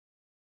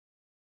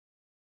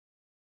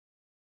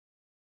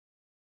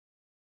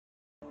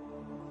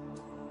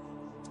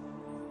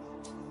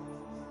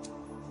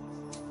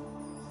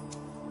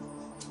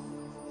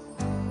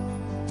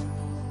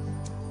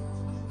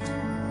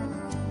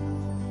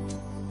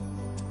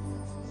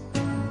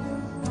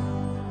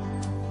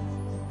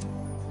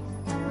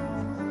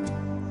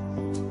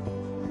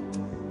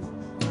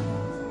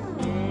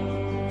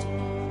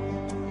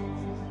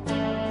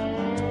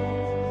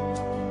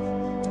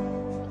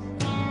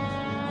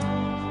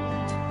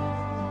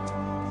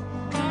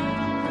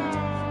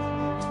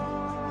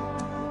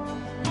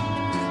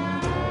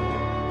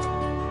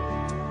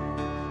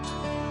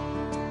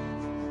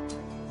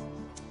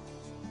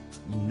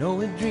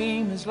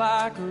is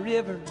like a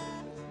river,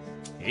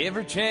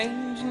 ever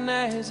changing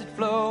as it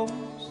flows,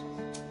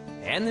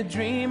 and the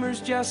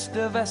dreamer's just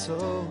a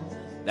vessel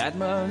that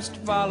must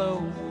follow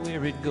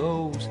where it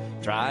goes,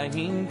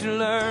 trying to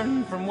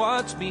learn from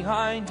what's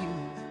behind you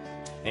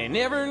and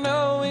never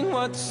knowing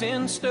what's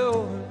in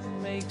store.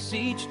 Makes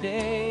each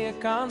day a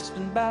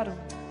constant battle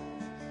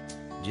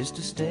just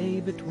to stay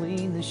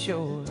between the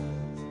shore.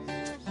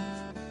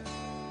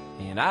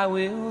 And I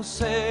will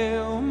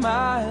sail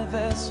my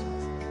vessel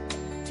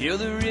till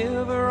the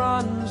river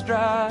runs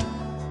dry,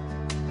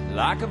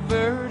 like a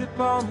bird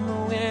upon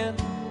the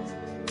wind.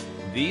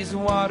 These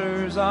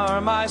waters are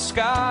my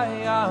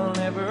sky. I'll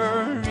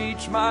never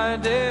reach my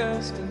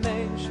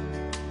destination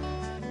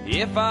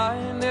if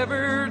I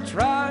never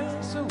try.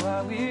 So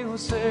I will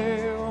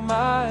sail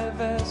my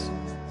vessel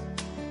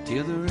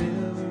till the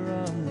river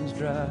runs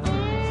dry.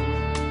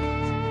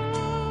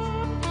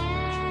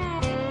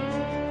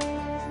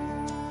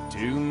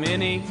 Too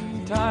many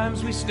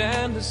times we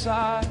stand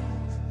aside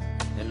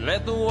and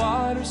let the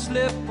water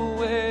slip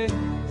away,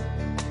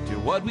 till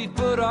what we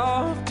put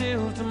off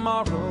till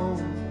tomorrow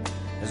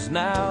has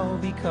now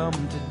become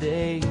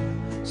today.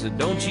 So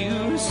don't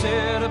you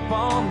sit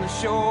upon the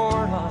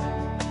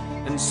shoreline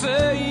and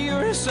say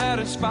you're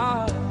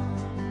satisfied.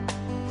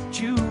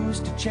 Choose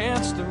to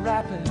chance the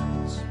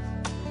rapids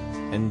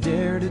and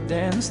dare to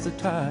dance the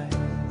tide.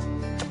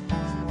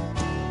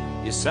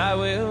 Yes, I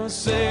will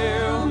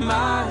sail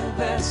my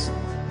vessel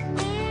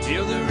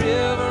till the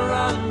river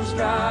runs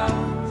dry,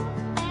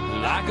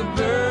 like a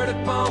bird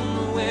upon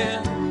the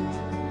wind.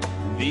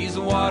 These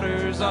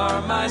waters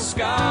are my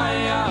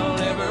sky. I'll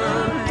never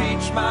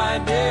reach my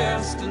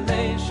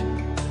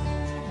destination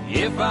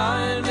if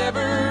I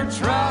never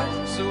try.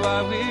 So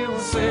I will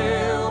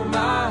sail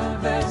my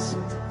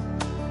vessel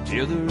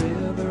till the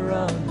river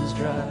runs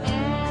dry.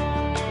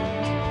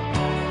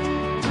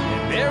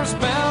 And there's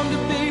bound to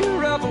be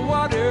rough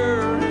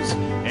waters,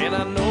 and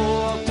I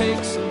know I'll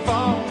take some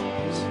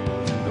falls,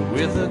 but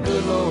with the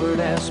good Lord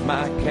as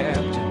my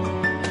captain,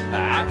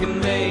 I can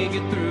make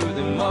it through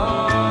them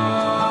all.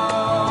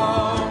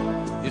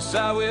 Yes,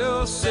 I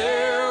will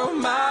sail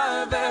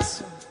my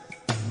vessel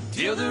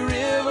till the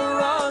river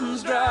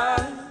runs dry,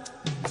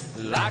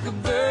 like a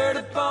bird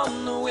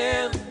upon the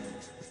wind.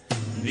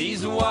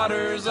 These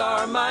waters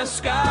are my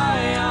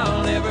sky.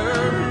 I'll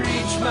never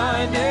reach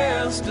my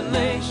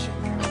destination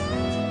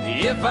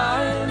if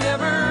I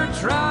never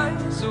try.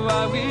 So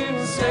I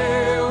will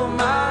sail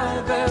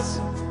my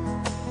vessel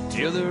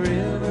till the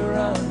river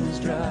runs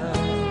dry.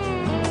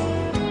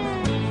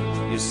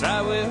 Yes,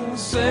 I will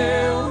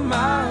sail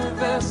my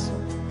vessel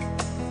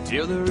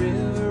till the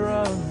river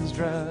runs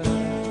dry.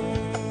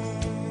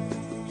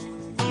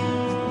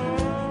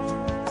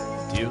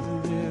 Till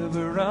the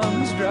river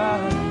runs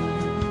dry.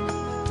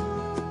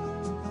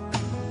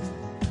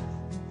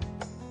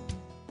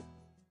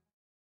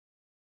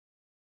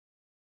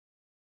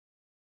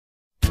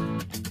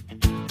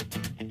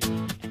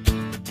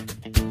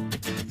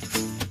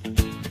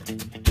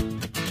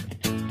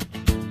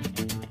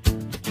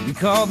 We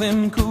call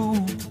them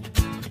cool,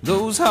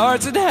 those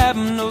hearts that have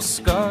no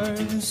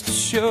scars to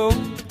show,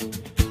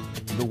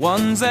 the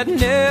ones that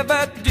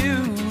never do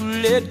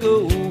let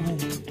go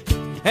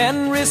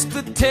and risk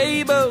the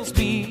tables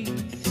being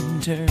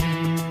turned.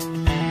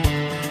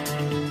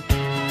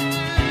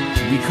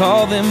 We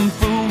call them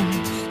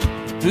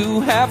fools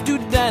who have to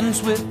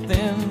dance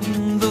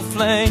within the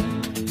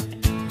flame,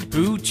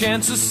 who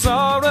chance the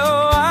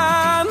sorrow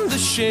and the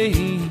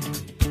shame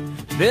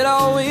that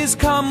always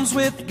comes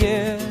with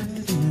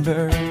getting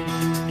burned.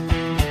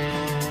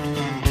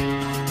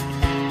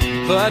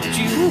 But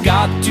you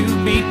got to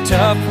be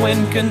tough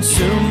when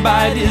consumed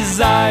by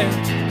desire,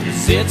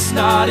 'cause it's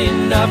not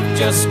enough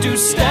just to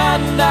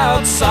stand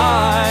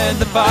outside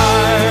the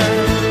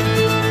fire.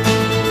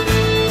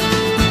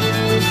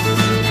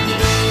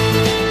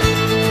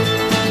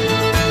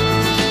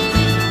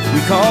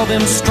 We call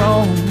them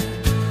strong,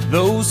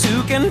 those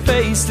who can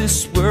face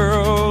this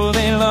world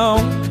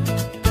alone,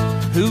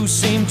 who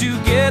seem to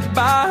get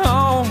by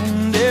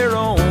on their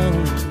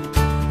own,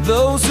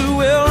 those who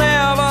will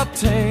never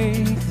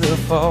take the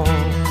fall.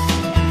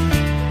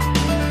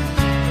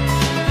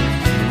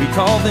 We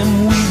call them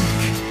weak,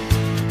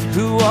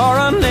 who are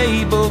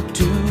unable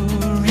to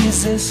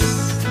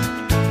resist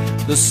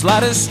the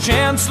slightest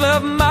chance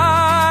love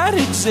might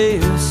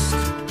exist,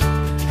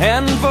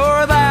 and for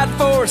that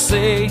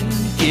forsake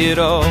it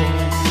all.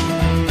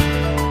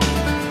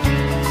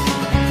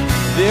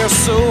 They're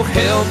so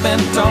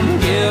hell-bent on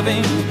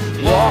giving,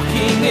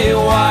 walking a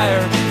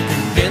wire,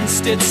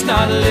 convinced it's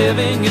not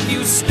living if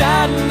you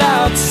stand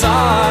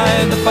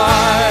outside the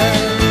fire.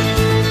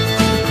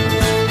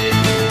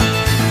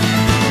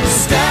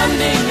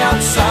 Standing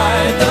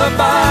outside the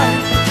fire,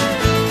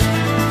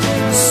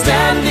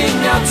 standing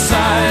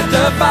outside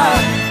the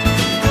fire.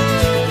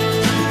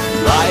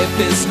 Life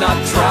is not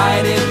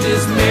tried, it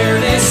is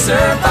merely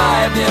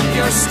survived if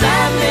you're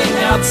standing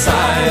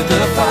outside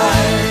the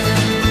fire.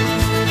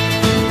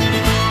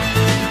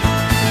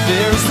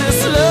 There's this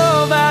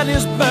love that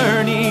is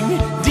burning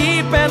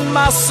deep in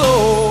my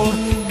soul,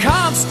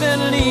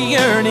 silently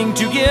yearning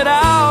to get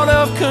out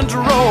of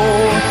control,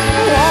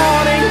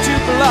 wanting to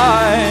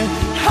fly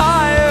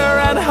higher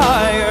and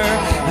higher.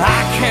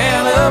 I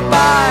can't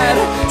abide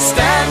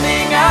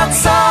standing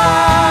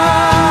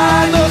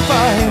outside the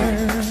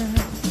fire.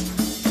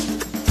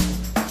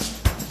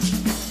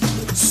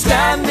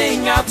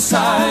 Standing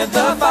outside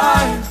the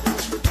fire.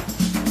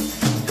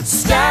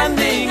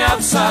 Standing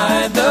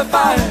outside the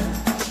fire.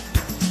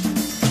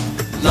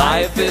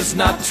 Life is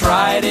not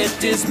tried,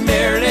 it is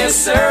merely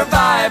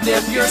survived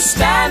if you're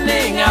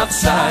standing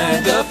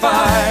outside the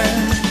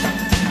fire.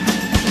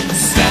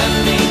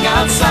 Standing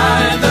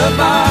outside the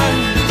fire.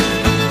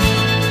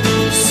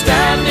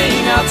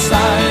 Standing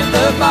outside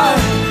the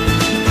fire.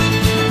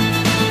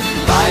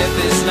 Life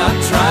is not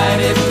tried,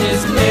 it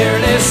is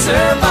merely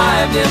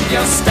survived if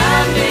you're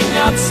standing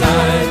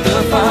outside the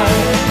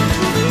fire.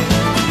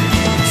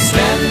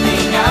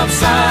 Standing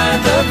outside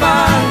the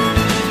fire.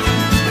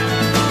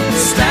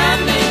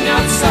 Standing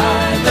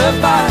outside the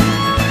fire.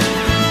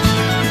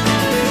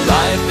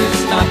 Life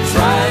is not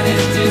tried,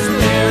 it is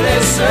merely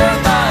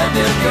survived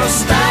if you're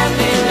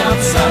standing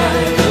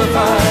outside the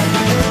fire.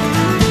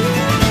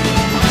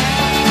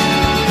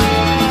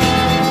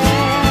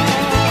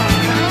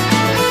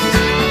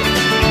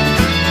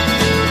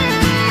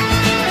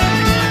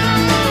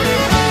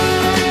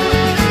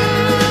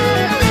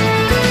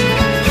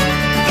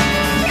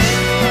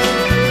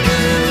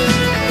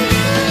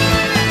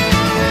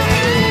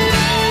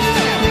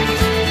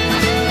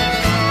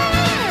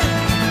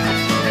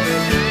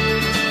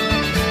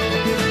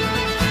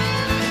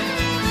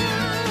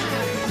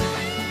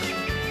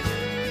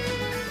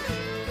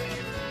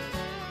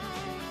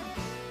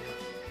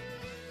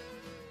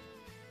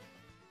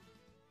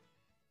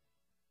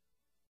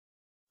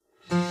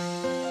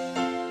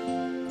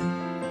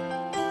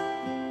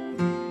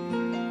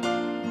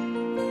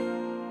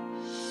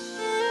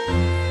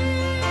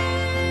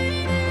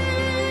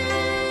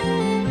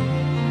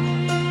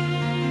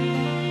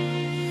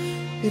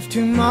 If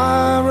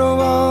tomorrow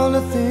all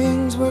the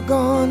things were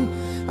gone,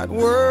 I'd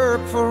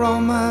work for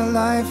all my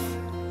life,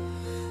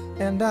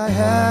 and I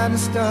had to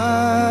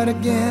start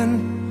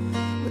again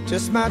with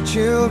just my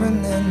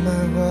children and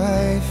my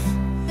wife.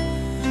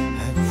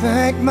 I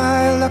thank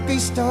my lucky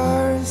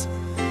stars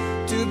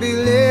to be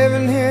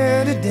living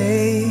here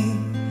today,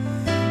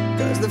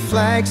 'cause the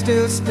flag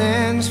still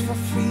stands for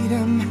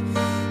freedom,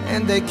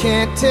 and they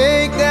can't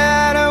take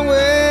that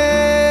away.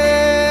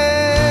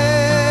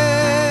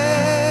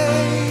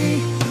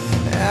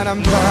 And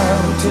I'm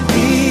proud to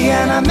be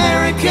an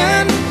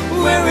American,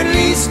 where at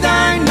least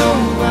I know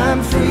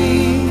I'm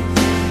free.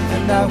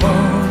 And I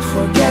won't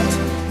forget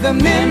the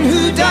men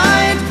who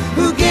died,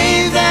 who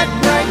gave that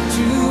right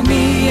to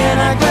me. And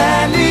I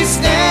gladly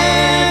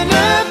stand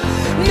up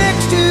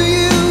next to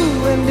you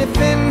and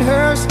defend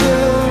her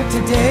still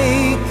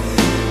today,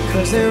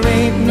 'cause there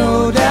ain't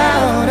no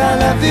doubt I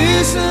love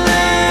this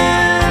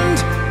land.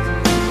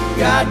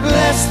 God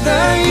bless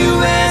the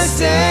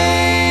USA.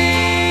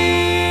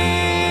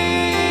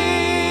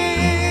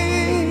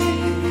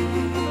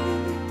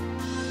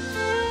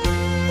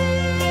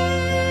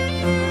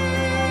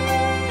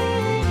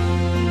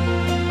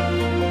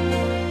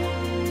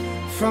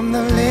 From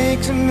the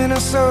lakes of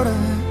Minnesota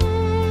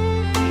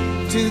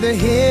to the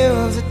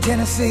hills of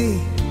Tennessee,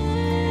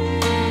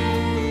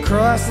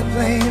 across the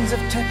plains of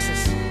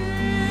Texas,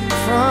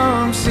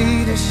 from sea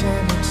to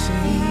shining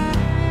sea,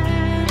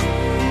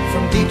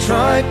 from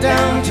Detroit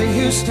down to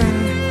Houston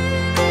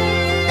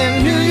and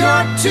New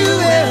York to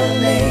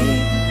LA,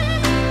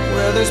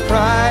 where there's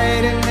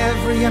pride in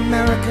every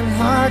American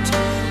heart,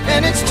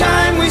 and it's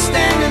time we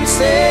stand and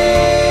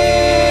say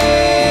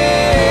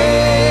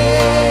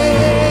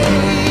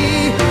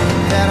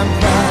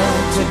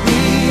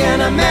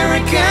an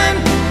American,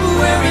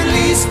 where at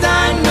least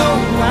I know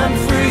I'm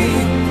free.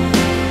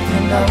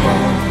 And I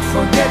won't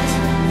forget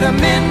the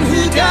men